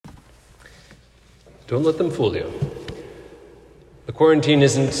Don't let them fool you. The quarantine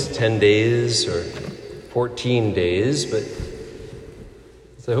isn't 10 days or 14 days, but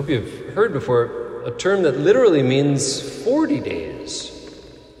as I hope you've heard before, a term that literally means 40 days.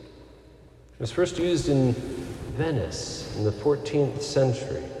 It was first used in Venice in the 14th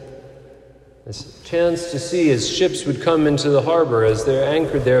century. This chance to see as ships would come into the harbor, as they're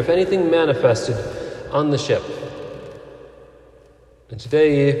anchored there, if anything manifested on the ship. And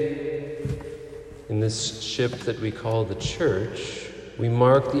today, in this ship that we call the church, we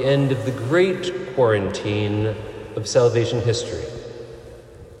mark the end of the great quarantine of salvation history.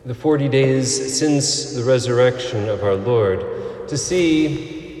 The 40 days since the resurrection of our Lord, to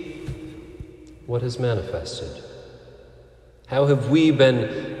see what has manifested. How have we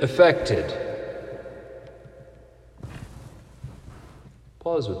been affected?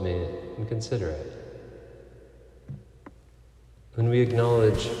 Pause with me and consider it. When we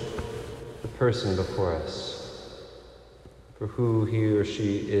acknowledge the person before us for who he or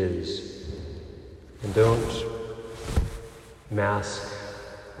she is, and don't mask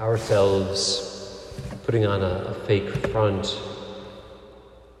ourselves putting on a fake front,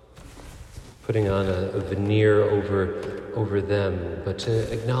 putting on a veneer over them, but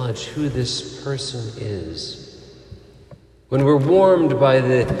to acknowledge who this person is. When we're warmed by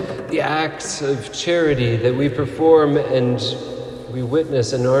the acts of charity that we perform and we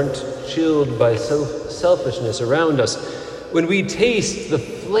witness and aren't chilled by selfishness around us, when we taste the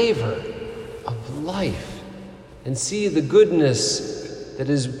flavor of life and see the goodness that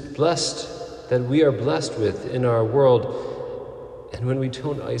is blessed, that we are blessed with in our world, and when we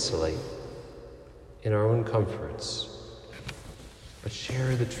don't isolate in our own comforts, but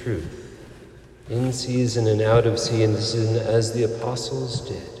share the truth in season and out of season as the apostles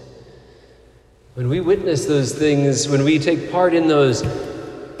did. When we witness those things, when we take part in those,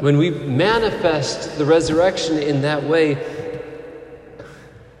 when we manifest the resurrection in that way,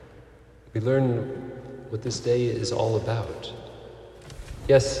 we learn what this day is all about.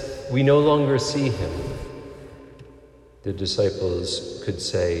 Yes, we no longer see him, the disciples could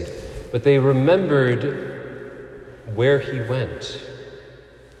say, but they remembered where he went.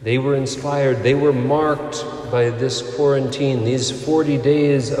 They were inspired, they were marked by this quarantine, these 40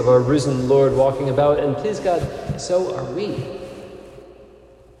 days of our risen Lord walking about, and please God, so are we.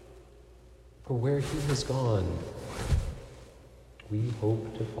 For where he has gone, we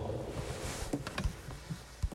hope to follow.